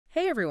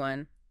Hey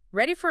everyone,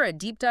 ready for a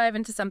deep dive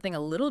into something a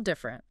little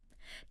different?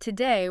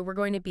 Today, we're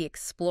going to be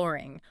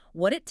exploring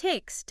what it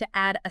takes to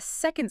add a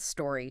second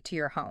story to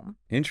your home.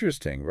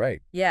 Interesting,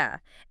 right. Yeah,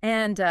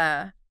 and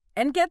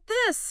get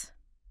this.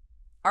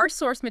 Our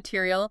source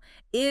material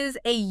is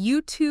a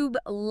YouTube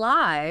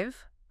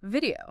live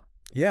video.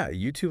 Yeah,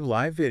 YouTube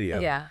live video.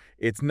 Yeah.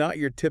 It's not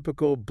your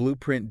typical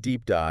blueprint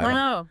deep dive.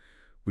 Oh,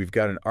 We've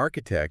got an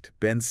architect,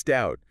 Ben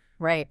Stout,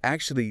 right.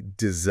 actually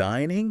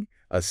designing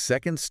a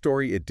second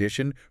story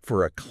addition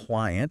for a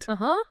client,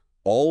 Uh-huh.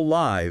 all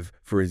live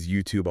for his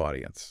YouTube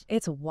audience.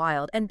 It's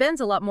wild. And Ben's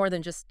a lot more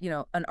than just,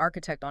 an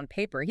architect on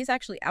paper. He's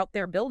actually out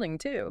there building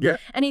too. Yeah.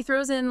 And he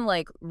throws in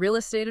like real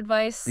estate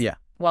advice. Yeah.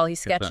 While he's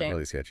It's not sketching.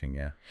 really sketching,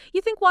 yeah.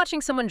 You think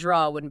watching someone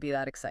draw wouldn't be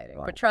that exciting,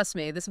 Wow. but trust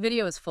me, this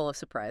video is full of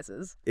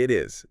surprises. It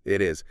is.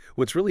 It is.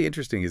 What's really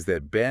interesting is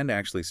that Ben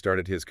actually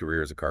started his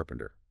career as a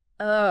carpenter.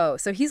 Oh,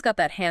 so he's got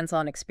that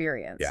hands-on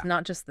experience, Yeah.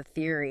 not just the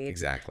theory.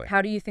 Exactly.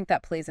 How do you think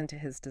that plays into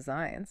his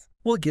designs?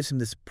 Well, it gives him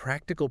this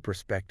practical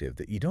perspective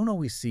that you don't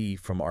always see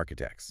from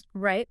architects.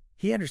 Right.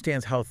 He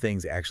understands how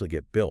things actually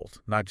get built,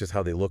 not just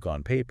how they look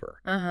on paper.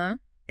 Uh-huh.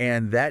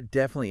 And that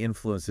definitely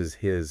influences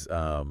his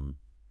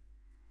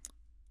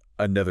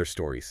another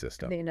story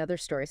system. The another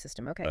story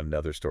system. Okay.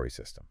 Another story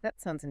system.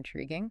 That sounds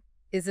intriguing.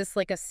 Is this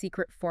like a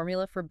secret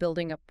formula for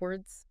building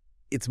upwards?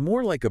 It's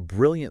more like a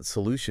brilliant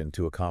solution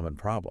to a common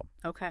problem.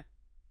 Okay.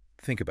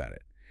 Think about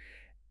it.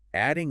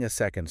 Adding a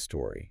second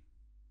story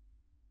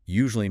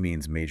usually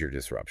means major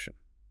disruption,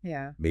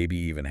 Yeah. maybe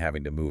even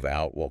having to move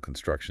out while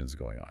construction's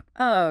going on.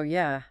 Oh,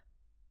 yeah.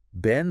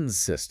 Ben's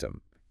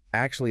system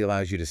actually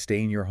allows you to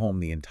stay in your home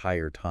the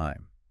entire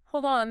time.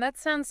 Hold on. That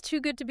sounds too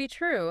good to be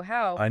true.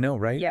 How? I know,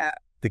 right? Yeah.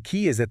 The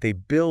key is that they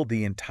build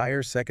the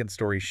entire second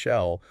story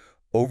shell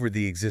over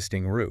the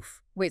existing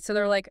roof. Wait, so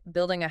they're like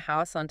building a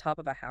house on top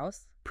of a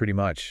house? Pretty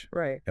much.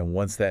 Right. And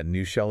once that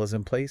new shell is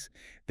in place,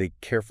 they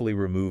carefully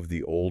remove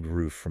the old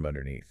roof from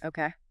underneath.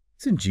 Okay.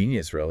 It's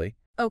ingenious, really.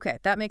 Okay,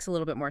 that makes a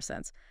little bit more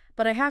sense.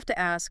 But I have to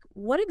ask,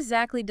 what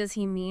exactly does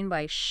he mean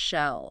by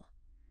shell?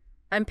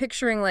 I'm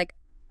picturing like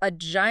a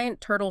giant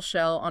turtle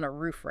shell on a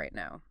roof right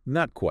now.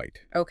 Not quite.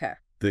 Okay.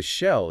 The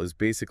shell is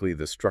basically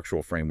the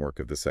structural framework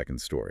of the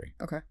second story.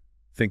 Okay.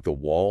 Think the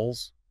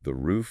walls, the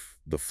roof,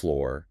 the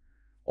floor,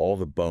 all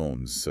the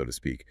bones, so to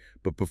speak,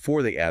 but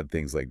before they add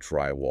things like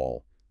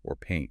drywall or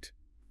paint.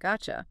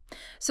 Gotcha.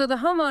 So the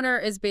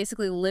homeowner is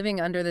basically living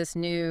under this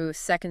new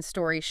second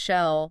story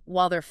shell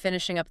while they're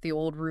finishing up the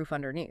old roof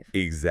underneath.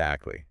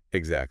 Exactly.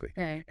 Exactly.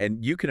 Okay.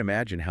 And you can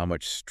imagine how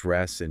much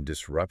stress and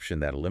disruption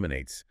that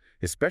eliminates,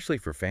 especially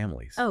for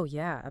families. Oh,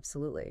 yeah,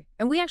 absolutely.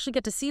 And we actually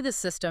get to see this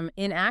system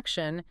in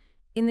action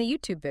in the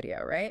YouTube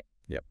video, right?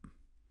 Yep.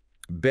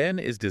 Ben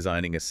is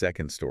designing a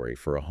second story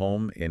for a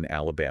home in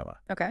Alabama.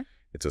 Okay.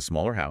 It's a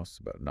smaller house,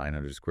 about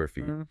 900 square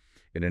feet, Mhm.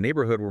 in a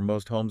neighborhood where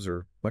most homes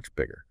are much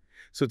bigger.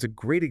 So it's a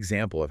great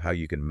example of how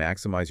you can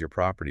maximize your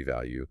property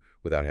value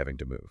without having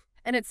to move.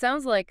 And it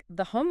sounds like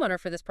the homeowner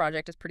for this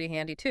project is pretty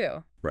handy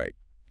too. Right.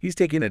 He's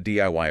taking a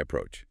DIY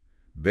approach.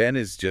 Ben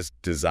is just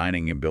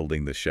designing and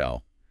building the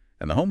shell,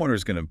 and the homeowner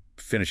is going to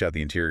finish out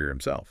the interior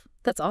himself.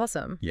 That's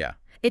awesome. Yeah.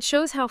 It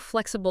shows how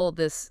flexible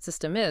this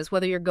system is,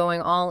 whether you're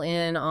going all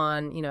in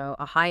on,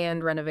 a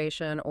high-end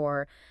renovation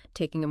or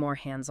taking a more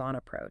hands-on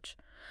approach.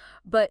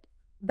 But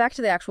back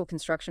to the actual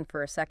construction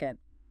for a second.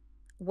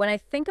 When I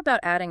think about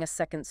adding a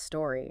second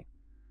story,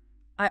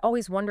 I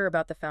always wonder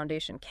about the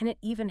foundation. Can it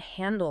even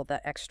handle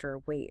that extra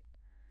weight?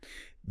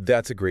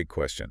 That's a great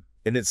question,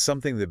 and it's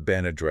something that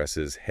Ben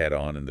addresses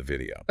head-on in the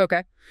video.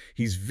 Okay.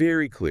 He's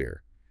very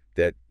clear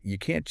that you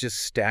can't just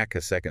stack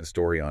a second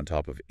story on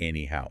top of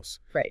any house.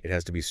 Right. It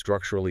has to be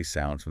structurally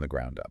sound from the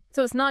ground up.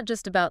 So it's not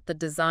just about the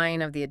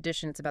design of the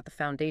addition, it's about the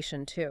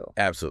foundation too.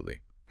 Absolutely.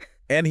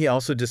 And he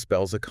also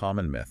dispels a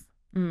common myth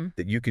Mm.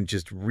 that you can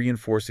just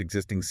reinforce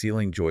existing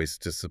ceiling joists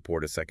to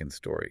support a second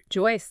story.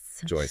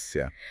 Joists. Joists,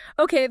 yeah.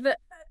 Okay,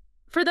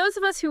 for those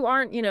of us who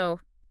aren't,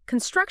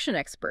 construction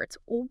experts,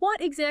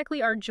 what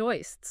exactly are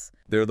joists?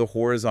 They're the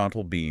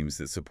horizontal beams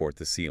that support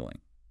the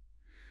ceiling.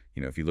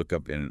 If you look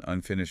up in an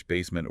unfinished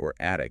basement or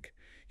attic,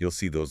 you'll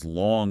see those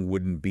long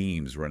wooden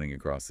beams running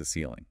across the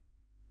ceiling.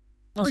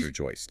 Those are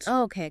joists.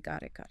 Okay,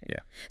 got it. Yeah.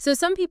 So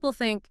some people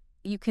think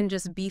you can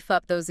just beef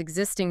up those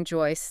existing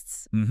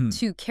joists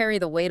to carry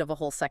the weight of a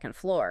whole second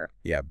floor.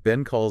 Yeah,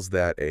 Ben calls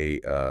that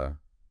a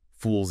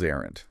fool's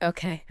errand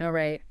Okay, all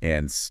right.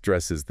 and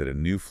stresses that a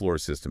new floor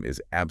system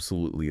is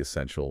absolutely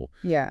essential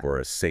Yeah. for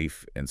a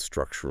safe and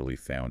structurally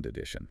sound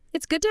addition.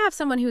 It's good to have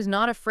someone who's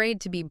not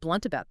afraid to be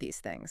blunt about these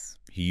things.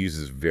 He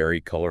uses very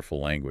colorful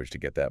language to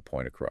get that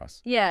point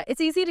across. Yeah,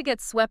 it's easy to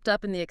get swept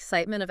up in the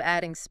excitement of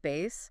adding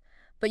space,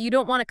 but you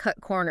don't want to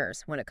cut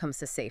corners when it comes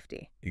to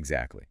safety.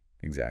 Exactly,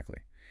 exactly.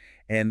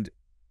 And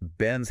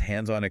Ben's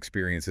hands-on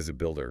experience as a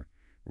builder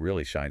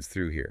really shines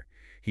through here.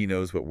 He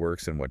knows what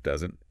works and what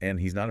doesn't, and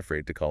he's not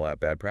afraid to call out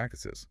bad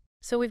practices.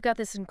 So we've got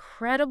this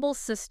incredible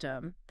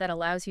system that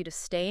allows you to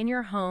stay in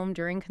your home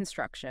during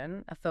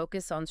construction, a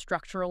focus on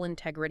structural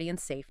integrity and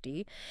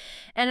safety,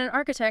 and an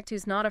architect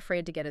who's not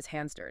afraid to get his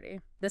hands dirty.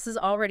 This is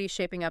already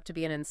shaping up to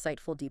be an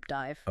insightful deep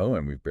dive. Oh,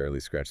 and we've barely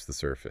scratched the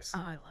surface.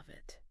 Oh, I love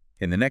it.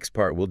 In the next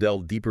part, we'll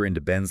delve deeper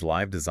into Ben's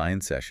live design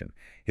session,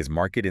 his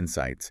market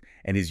insights,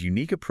 and his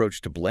unique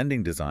approach to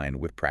blending design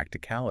with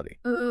practicality.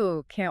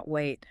 Ooh, can't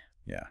wait.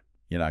 Yeah,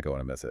 you're not going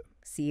to miss it.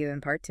 See you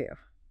in part 2.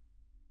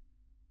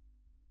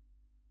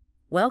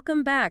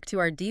 Welcome back to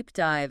our deep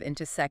dive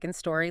into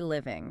second-story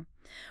living.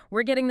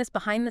 We're getting this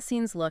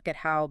behind-the-scenes look at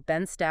how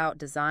Ben Stout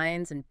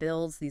designs and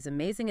builds these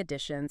amazing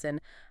additions, and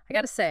I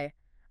gotta say,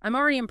 I'm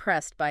already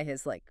impressed by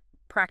his,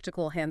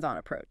 practical, hands-on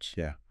approach.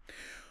 Yeah.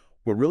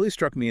 What really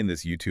struck me in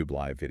this YouTube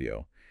live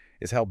video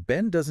is how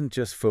Ben doesn't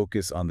just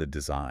focus on the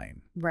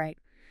design. Right.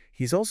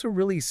 He's also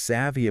really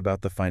savvy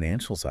about the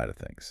financial side of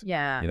things.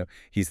 Yeah.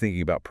 He's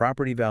thinking about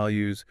property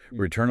values,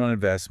 return on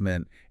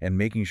investment, and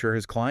making sure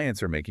his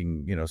clients are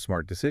making,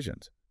 smart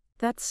decisions.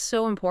 That's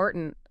so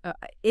important.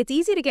 It's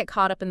easy to get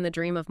caught up in the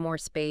dream of more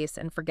space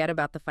and forget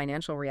about the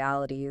financial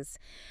realities.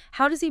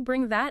 How does he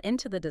bring that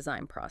into the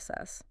design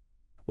process?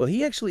 Well,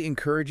 he actually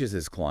encourages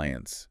his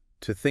clients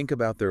to think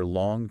about their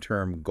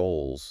long-term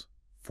goals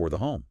for the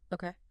home.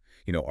 Okay.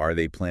 Are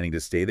they planning to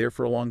stay there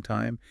for a long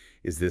time?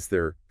 Is this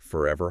their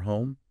forever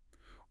home?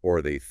 Or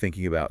are they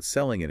thinking about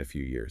selling in a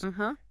few years?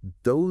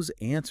 Those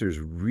answers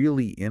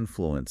really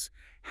influence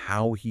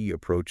how he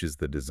approaches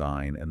the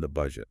design and the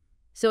budget.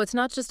 So it's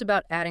not just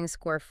about adding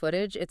square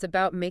footage, it's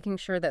about making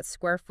sure that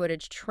square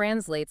footage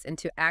translates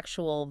into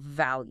actual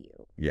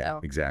value. Yeah,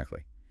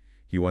 exactly.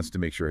 He wants to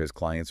make sure his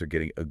clients are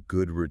getting a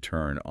good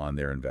return on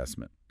their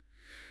investment,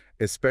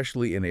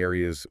 especially in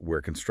areas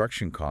where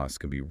construction costs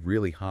can be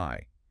really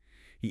high.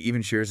 He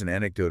even shares an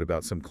anecdote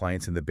about some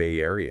clients in the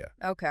Bay Area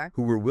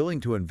who were willing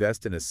to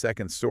invest in a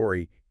second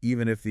story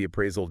even if the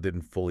appraisal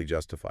didn't fully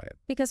justify it.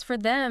 Because for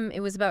them, it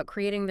was about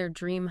creating their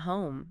dream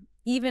home,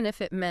 even if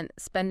it meant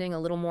spending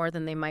a little more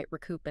than they might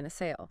recoup in a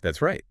sale.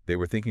 That's right. They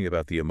were thinking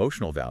about the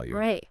emotional value,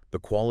 the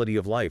quality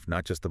of life,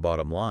 not just the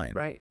bottom line.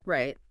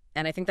 Right.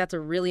 And I think that's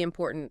a really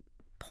important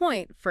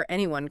point for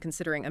anyone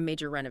considering a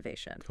major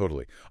renovation.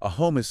 Totally. A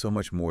home is so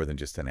much more than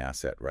just an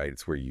asset, right?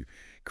 It's where you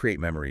create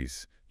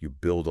memories, you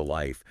build a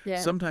life.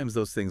 Sometimes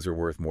those things are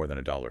worth more than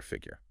a dollar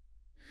figure.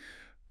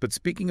 But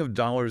speaking of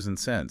dollars and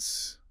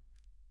cents,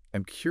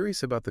 I'm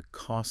curious about the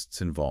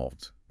costs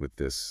involved with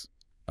this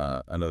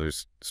another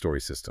story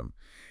system.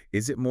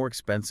 Is it more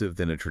expensive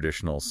than a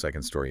traditional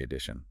second story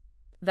addition?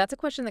 That's a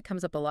question that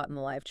comes up a lot in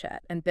the live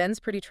chat, and Ben's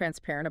pretty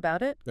transparent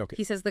about it. Okay.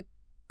 He says the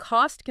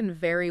cost can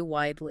vary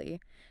widely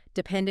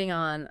depending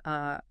on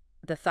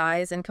the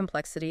size and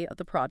complexity of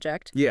the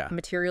project, the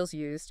materials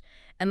used,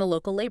 and the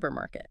local labor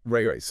market.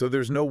 Right. So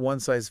there's no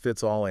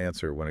one-size-fits-all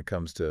answer when it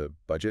comes to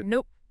budget?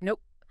 Nope.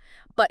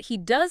 But he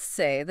does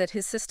say that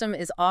his system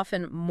is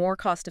often more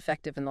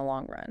cost-effective in the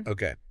long run.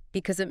 Okay.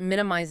 Because it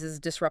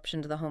minimizes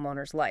disruption to the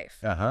homeowner's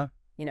life.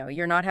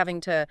 You're not having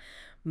to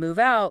move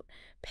out,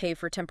 pay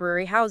for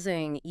temporary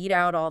housing, eat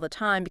out all the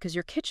time because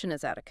your kitchen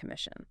is out of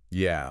commission.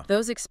 Yeah.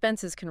 Those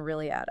expenses can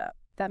really add up.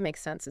 That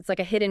makes sense. It's like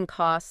a hidden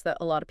cost that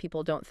a lot of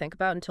people don't think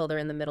about until they're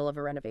in the middle of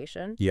a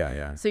renovation.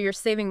 Yeah. So you're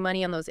saving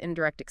money on those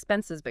indirect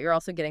expenses, but you're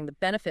also getting the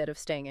benefit of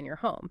staying in your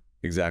home.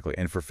 Exactly.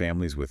 And for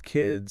families with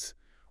kids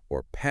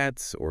or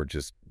pets or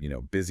just,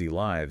 busy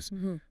lives,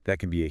 that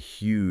can be a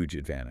huge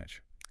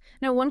advantage.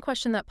 Now, one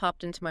question that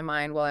popped into my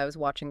mind while I was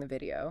watching the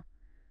video.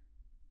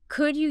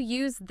 Could you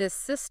use this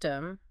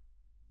system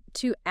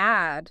to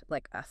add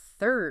a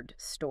third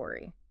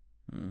story?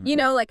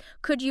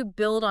 Could you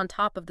build on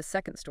top of the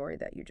second story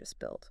that you just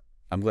built?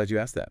 I'm glad you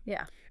asked that.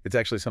 Yeah. It's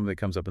actually something that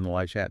comes up in the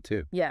live chat,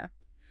 too. Yeah.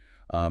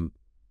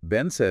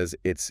 Ben says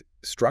it's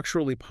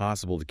structurally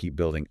possible to keep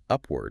building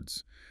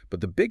upwards, but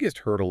the biggest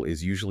hurdle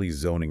is usually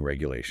zoning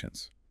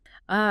regulations.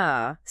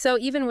 So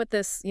even with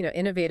this,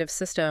 innovative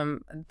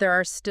system, there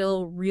are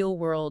still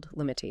real-world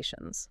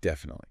limitations.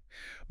 Definitely.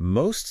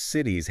 Most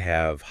cities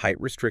have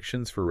height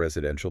restrictions for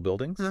residential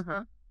buildings.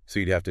 So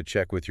you'd have to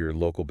check with your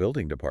local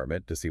building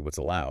department to see what's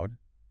allowed.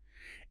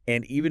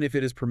 And even if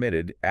it is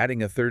permitted,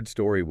 adding a third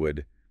story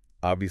would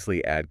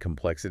obviously add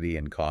complexity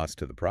and cost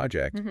to the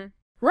project.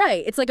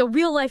 Right. It's like a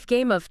real-life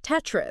game of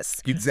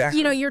Tetris.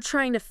 Exactly. You're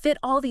trying to fit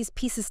all these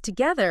pieces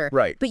together.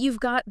 Right. But you've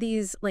got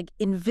these,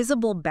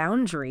 invisible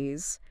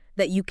boundaries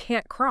that you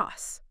can't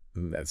cross.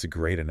 That's a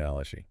great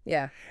analogy.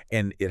 Yeah.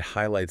 And it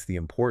highlights the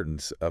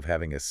importance of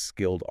having a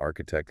skilled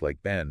architect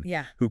like Ben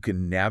who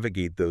can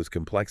navigate those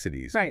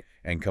complexities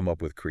and come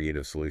up with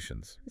creative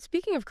solutions.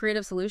 Speaking of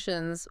creative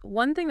solutions,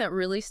 one thing that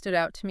really stood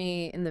out to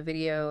me in the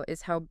video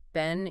is how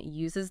Ben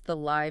uses the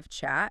live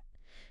chat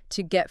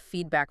to get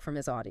feedback from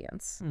his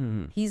audience.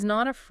 He's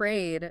not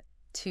afraid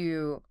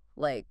to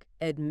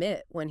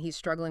admit when he's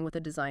struggling with a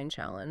design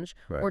challenge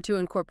or to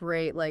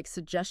incorporate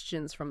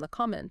suggestions from the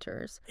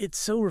commenters. It's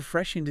so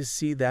refreshing to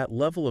see that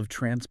level of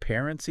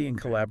transparency and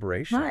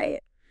collaboration.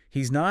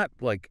 He's not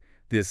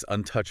this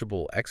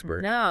untouchable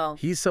expert. No.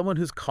 He's someone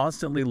who's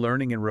constantly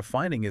learning and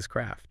refining his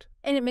craft.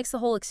 And it makes the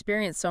whole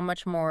experience so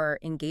much more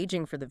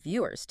engaging for the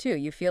viewers, too.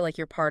 You feel like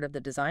you're part of the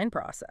design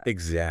process.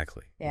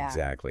 Exactly. Yeah.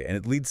 Exactly. And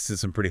it leads to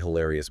some pretty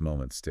hilarious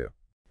moments, too.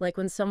 Like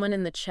when someone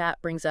in the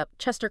chat brings up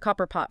Chester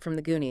Copperpot from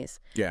the Goonies.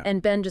 Yeah.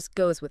 And Ben just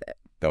goes with it.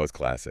 That was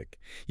classic.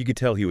 You could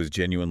tell he was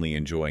genuinely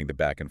enjoying the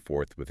back and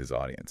forth with his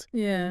audience.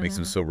 Yeah. Makes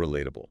him so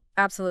relatable.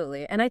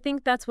 Absolutely. And I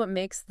think that's what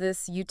makes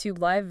this YouTube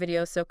live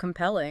video so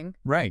compelling.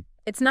 Right.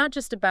 It's not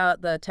just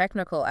about the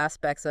technical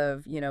aspects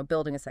of,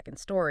 building a second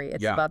story.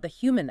 It's about the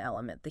human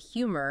element, the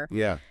humor,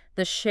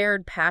 the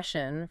shared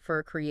passion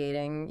for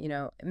creating,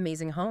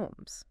 amazing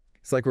homes.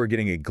 It's like we're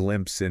getting a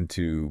glimpse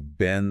into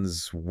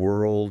Ben's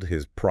world,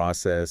 his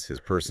process, his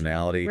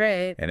personality.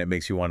 Right. And it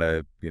makes you want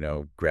to,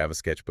 grab a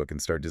sketchbook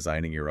and start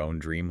designing your own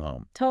dream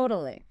home.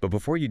 Totally. But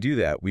before you do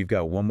that, we've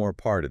got one more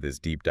part of this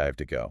deep dive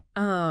to go.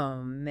 Oh,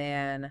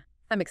 man.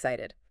 I'm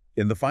excited.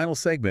 In the final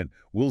segment,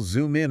 we'll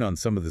zoom in on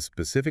some of the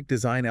specific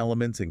design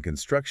elements and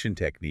construction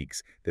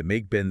techniques that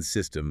make Ben's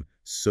system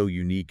so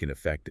unique and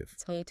effective.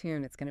 Stay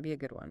tuned. It's going to be a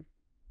good one.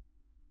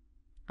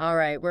 All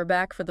right, we're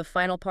back for the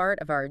final part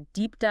of our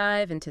deep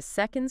dive into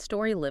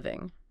second-story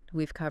living.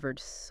 We've covered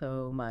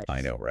so much.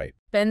 I know, right?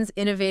 Ben's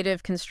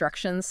innovative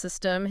construction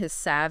system, his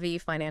savvy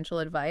financial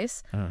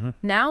advice.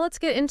 Now let's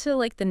get into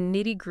the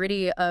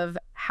nitty-gritty of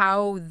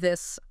how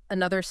this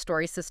another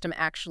story system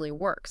actually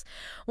works.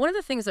 One of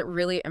the things that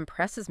really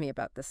impresses me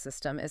about this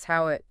system is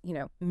how it,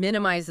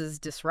 minimizes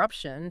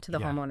disruption to the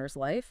homeowner's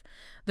life.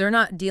 They're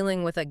not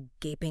dealing with a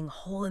gaping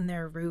hole in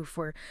their roof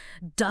or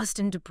dust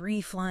and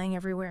debris flying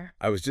everywhere.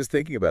 I was just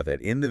thinking about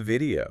that. In the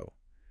video,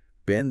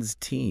 Ben's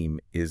team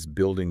is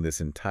building this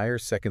entire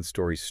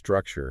second-story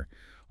structure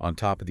on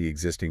top of the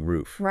existing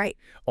roof. Right.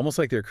 Almost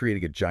like they're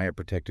creating a giant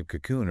protective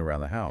cocoon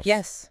around the house.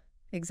 Yes,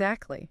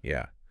 exactly.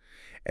 Yeah.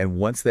 And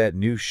once that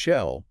new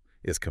shell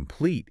is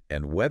complete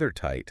and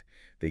weathertight,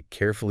 they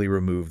carefully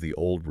remove the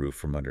old roof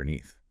from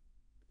underneath.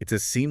 It's a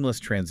seamless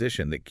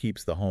transition that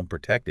keeps the home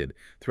protected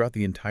throughout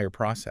the entire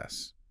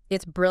process.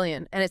 It's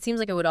brilliant, and it seems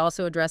like it would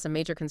also address a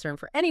major concern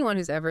for anyone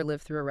who's ever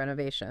lived through a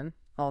renovation,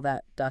 all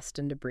that dust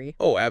and debris.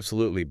 Oh,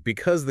 absolutely.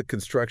 Because the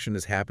construction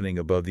is happening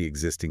above the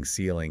existing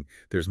ceiling,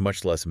 there's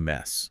much less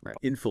mess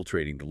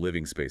infiltrating the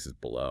living spaces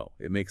below.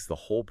 It makes the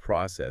whole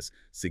process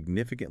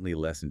significantly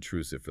less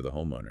intrusive for the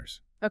homeowners.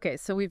 Okay,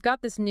 so we've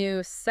got this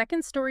new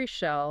second-story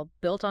shell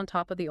built on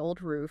top of the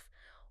old roof.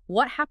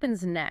 What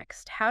happens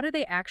next? How do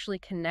they actually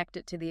connect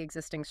it to the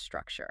existing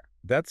structure?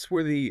 That's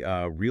where the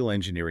real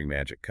engineering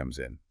magic comes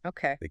in.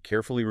 Okay. They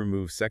carefully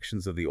remove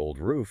sections of the old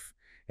roof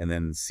and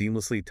then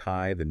seamlessly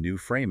tie the new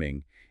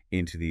framing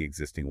into the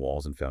existing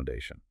walls and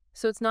foundation.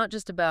 So it's not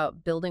just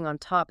about building on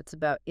top, it's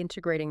about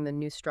integrating the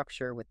new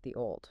structure with the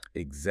old.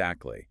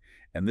 Exactly.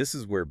 And this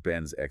is where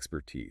Ben's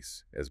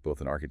expertise, as both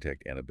an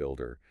architect and a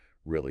builder,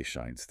 really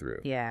shines through.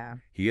 Yeah.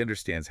 He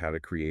understands how to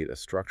create a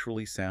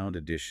structurally sound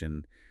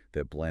addition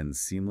that blends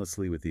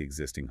seamlessly with the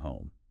existing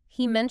home.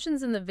 He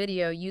mentions in the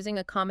video using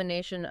a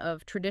combination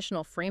of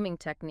traditional framing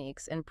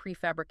techniques and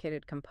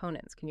prefabricated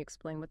components. Can you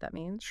explain what that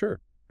means? Sure.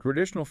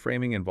 Traditional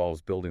framing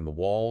involves building the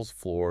walls,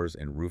 floors,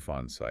 and roof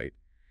on site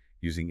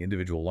using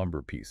individual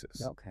lumber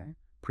pieces. Okay.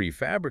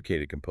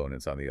 Prefabricated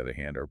components, on the other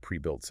hand, are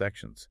pre-built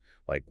sections,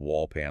 like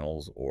wall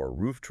panels or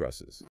roof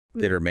trusses,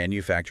 that are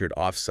manufactured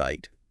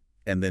off-site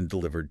and then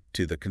delivered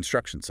to the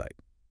construction site.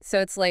 So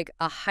it's like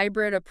a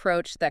hybrid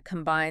approach that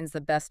combines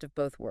the best of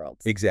both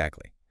worlds.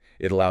 Exactly.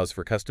 It allows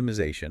for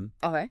customization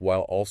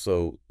while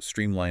also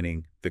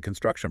streamlining the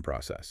construction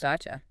process.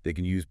 Gotcha. They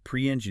can use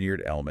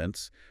pre-engineered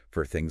elements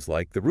for things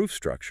like the roof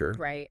structure,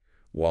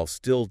 while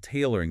still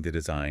tailoring the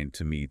design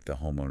to meet the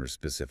homeowner's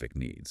specific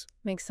needs.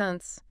 Makes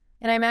sense.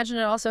 And I imagine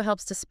it also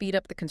helps to speed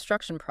up the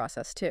construction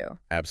process, too.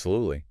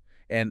 Absolutely.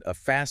 And a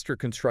faster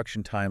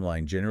construction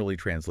timeline generally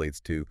translates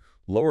to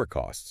lower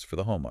costs for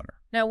the homeowner.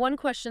 Now, one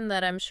question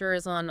that I'm sure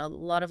is on a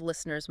lot of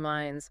listeners'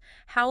 minds,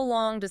 how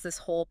long does this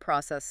whole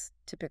process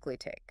typically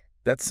take?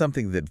 That's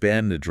something that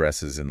Ben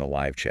addresses in the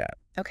live chat.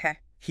 Okay.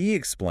 He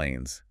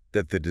explains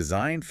that the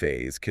design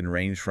phase can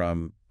range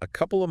from a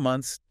couple of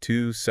months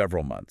to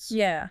several months.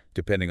 Yeah.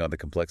 Depending on the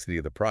complexity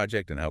of the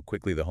project and how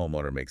quickly the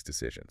homeowner makes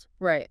decisions.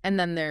 Right. And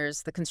then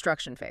there's the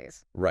construction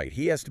phase. Right.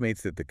 He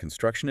estimates that the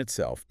construction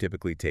itself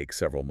typically takes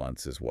several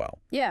months as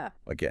well. Yeah.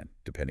 Again,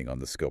 depending on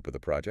the scope of the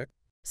project.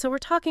 So we're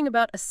talking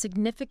about a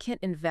significant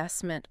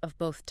investment of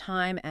both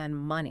time and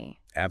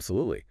money.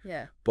 Absolutely.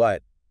 Yeah.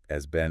 But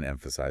as Ben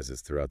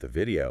emphasizes throughout the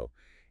video,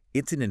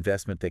 it's an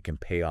investment that can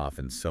pay off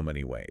in so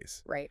many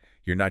ways. Right.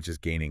 You're not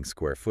just gaining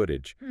square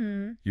footage.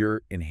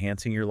 You're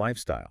enhancing your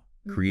lifestyle,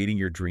 creating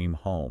your dream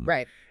home,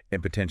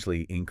 and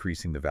potentially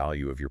increasing the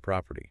value of your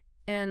property.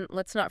 And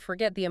let's not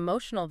forget the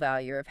emotional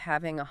value of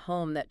having a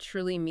home that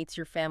truly meets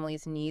your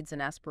family's needs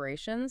and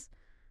aspirations.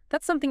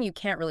 That's something you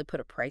can't really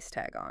put a price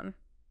tag on.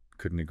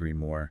 Couldn't agree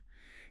more.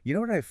 You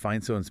know what I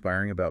find so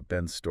inspiring about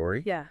Ben's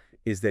story? Yeah.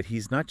 Is that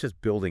he's not just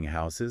building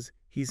houses,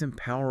 he's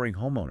empowering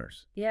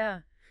homeowners. Yeah.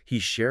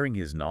 He's sharing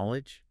his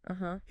knowledge,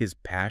 Uh-huh. his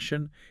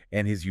passion,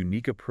 and his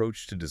unique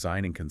approach to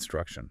design and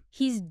construction.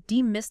 He's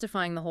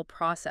demystifying the whole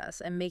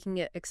process and making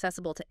it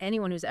accessible to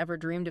anyone who's ever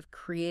dreamed of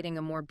creating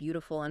a more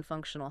beautiful and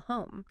functional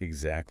home.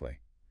 Exactly.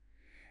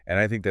 And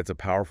I think that's a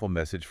powerful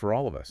message for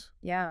all of us.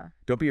 Yeah.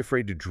 Don't be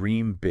afraid to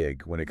dream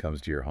big when it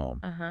comes to your home.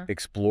 Uh-huh.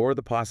 Explore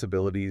the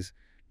possibilities,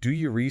 do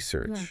your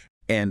research,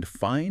 and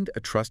find a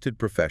trusted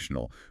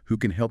professional who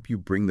can help you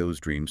bring those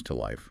dreams to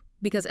life.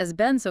 Because as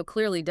Ben so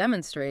clearly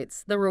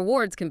demonstrates, the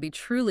rewards can be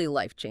truly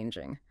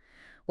life-changing.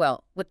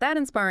 Well, with that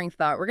inspiring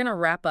thought, we're going to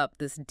wrap up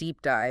this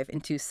deep dive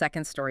into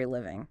second-story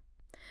living.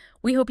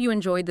 We hope you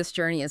enjoyed this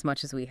journey as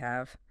much as we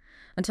have.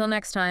 Until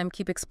next time,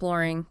 keep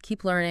exploring,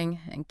 keep learning,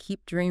 and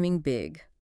keep dreaming big.